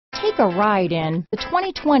Take a ride in the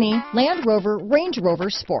 2020 Land Rover Range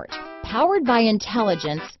Rover Sport. Powered by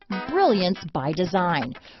intelligence, brilliance by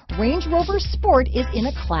design, Range Rover Sport is in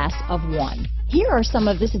a class of one. Here are some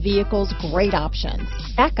of this vehicle's great options: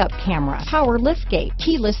 backup camera, power liftgate,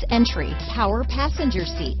 keyless entry, power passenger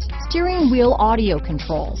seat, steering wheel audio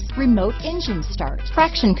controls, remote engine start,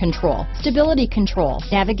 traction control, stability control,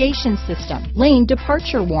 navigation system, lane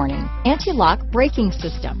departure warning, anti-lock braking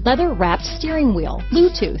system, leather-wrapped steering wheel,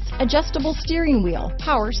 Bluetooth, adjustable steering wheel,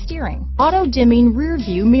 power steering, auto-dimming rear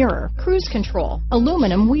view mirror, cruise control,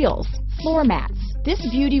 aluminum wheels, floor mats. This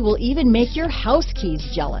beauty will even make your house keys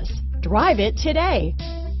jealous. Drive it today.